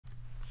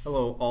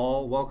Hello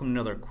all, welcome to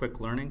another quick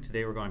learning.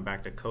 Today we're going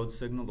back to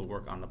CodeSignal to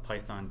work on the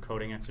Python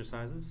coding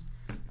exercises.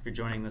 If you're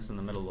joining this in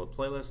the middle of the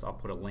playlist, I'll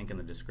put a link in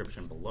the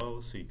description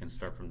below so you can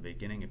start from the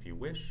beginning if you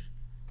wish.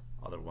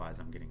 Otherwise,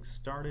 I'm getting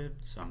started,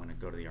 so I'm going to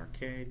go to the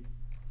arcade.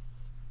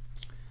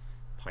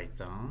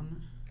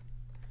 Python.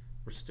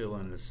 We're still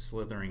in the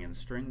slithering and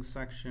strings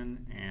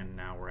section, and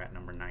now we're at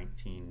number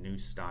 19, new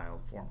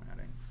style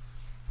formatting.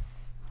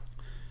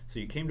 So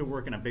you came to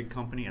work in a big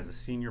company as a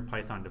senior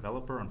Python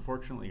developer.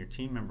 Unfortunately, your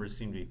team members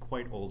seem to be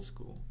quite old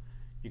school.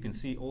 You can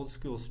see old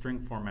school string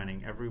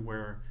formatting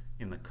everywhere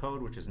in the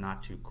code, which is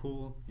not too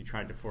cool. You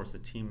tried to force the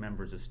team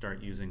members to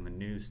start using the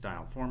new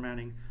style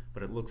formatting,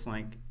 but it looks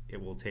like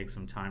it will take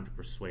some time to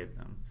persuade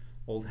them.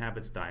 Old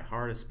habits die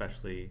hard,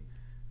 especially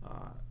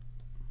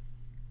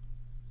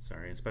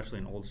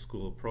in old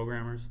school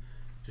programmers.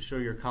 To show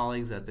your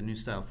colleagues that the new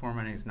style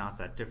formatting is not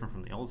that different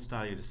from the old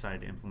style, you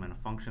decided to implement a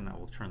function that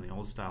will turn the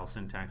old style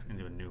syntax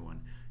into a new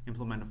one.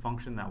 Implement a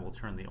function that will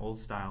turn the old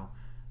style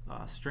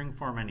string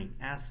formatting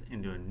S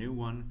into a new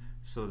one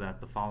so that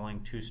the following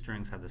two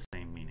strings have the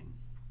same meaning.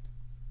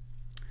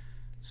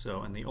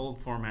 So in the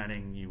old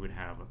formatting, you would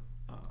have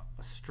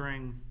a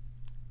string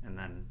and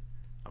then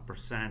a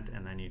percent,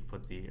 and then you'd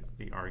put the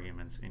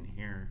arguments in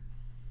here.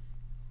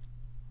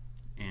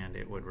 And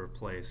it would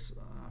replace,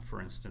 for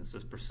instance,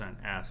 this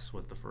 %s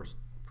with the first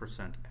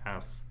 %f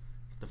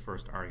with the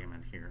first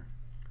argument here.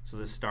 So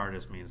this star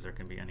just means there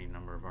can be any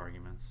number of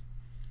arguments.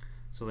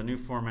 So the new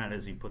format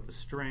is you put the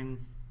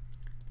string,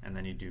 and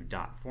then you do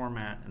dot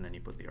format, and then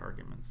you put the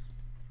arguments.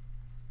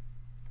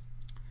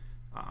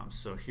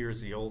 So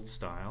here's the old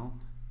style.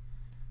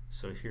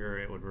 So here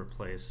it would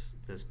replace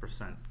this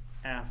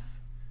 %f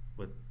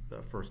with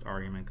the first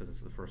argument because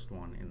it's the first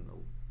one in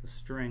the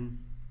string.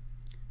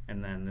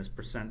 And then this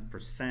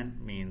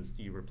percent means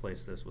you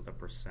replace this with a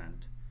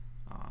percent.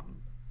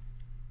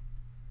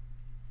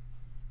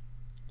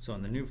 So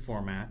in the new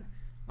format,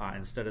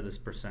 instead of this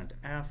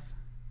 %f,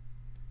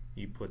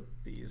 you put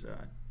these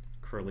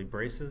curly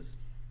braces,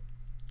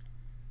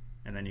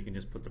 and then you can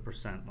just put the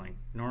percent like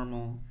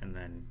normal, and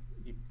then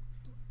you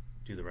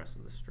do the rest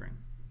of the string.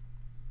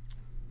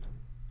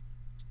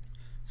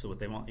 So what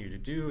they want you to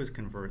do is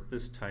convert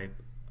this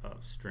type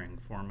of string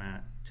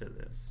format to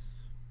this.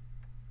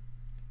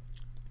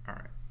 All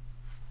right.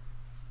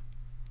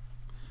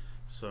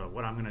 So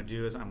what I'm going to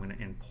do is I'm going to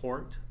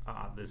import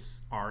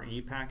this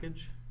RE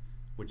package,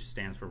 which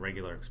stands for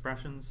regular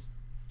expressions.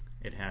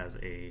 It has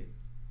a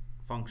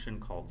function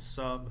called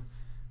sub,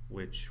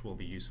 which will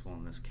be useful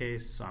in this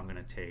case. So I'm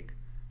going to take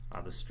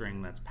the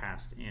string that's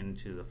passed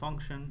into the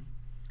function,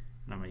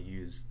 and I'm going to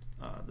use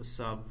the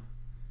sub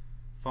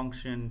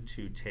function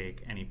to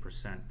take any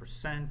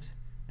 %%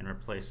 and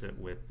replace it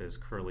with this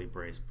curly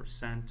brace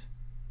 %.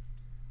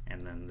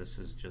 And then this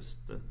is just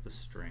the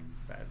string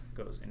that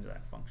goes into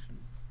that function.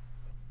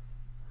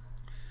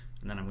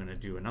 And then I'm going to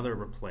do another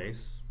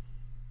replace,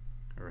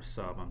 or a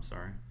sub, I'm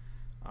sorry.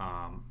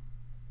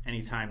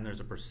 Anytime there's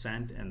a %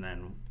 and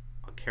then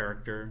a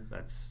character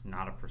that's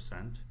not a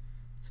 %,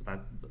 so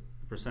that the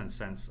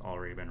 %'s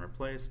already been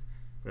replaced.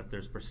 But if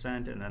there's %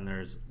 and then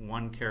there's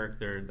one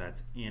character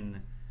that's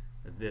in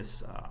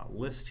this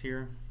list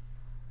here,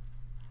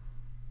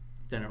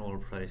 then it will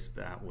replace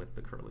that with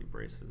the curly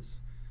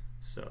braces.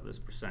 So this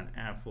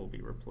 %f will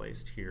be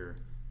replaced here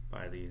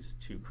by these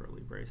two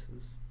curly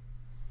braces.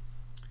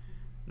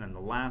 And then the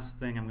last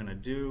thing I'm going to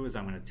do is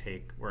I'm going to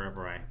take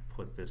wherever I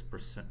put this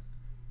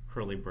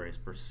curly brace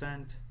 %,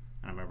 and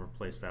I'm going to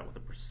replace that with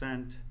a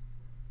 %,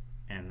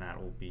 and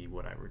that will be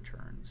what I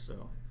return.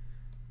 So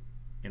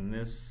in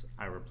this,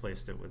 I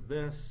replaced it with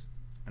this,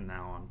 and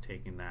now I'm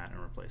taking that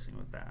and replacing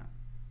with that.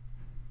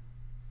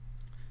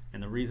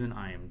 And the reason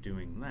I am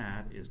doing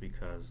that is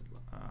because,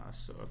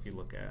 so if you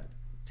look at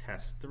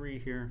test 3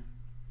 here,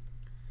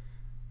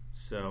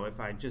 so if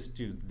I just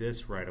do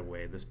this right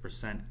away, this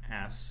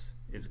 %s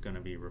is going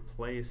to be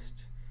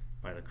replaced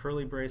by the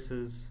curly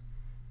braces,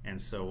 and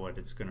so what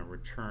it's going to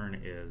return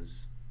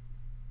is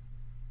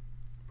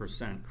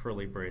 %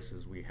 curly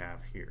braces we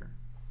have here,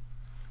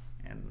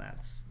 and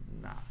that's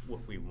not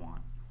what we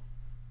want.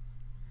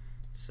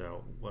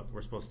 So what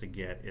we're supposed to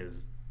get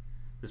is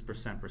this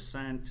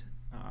 %%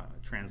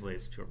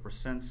 translates to a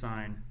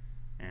 %sign,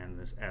 and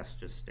this s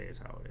just stays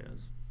how it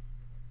is.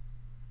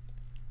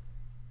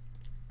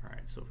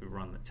 Alright, so if we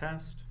run the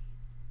test,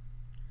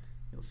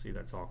 you'll see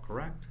that's all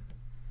correct.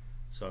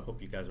 So I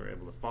hope you guys were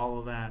able to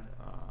follow that,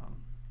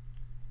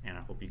 and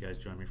I hope you guys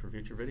join me for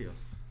future videos.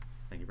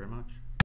 Thank you very much.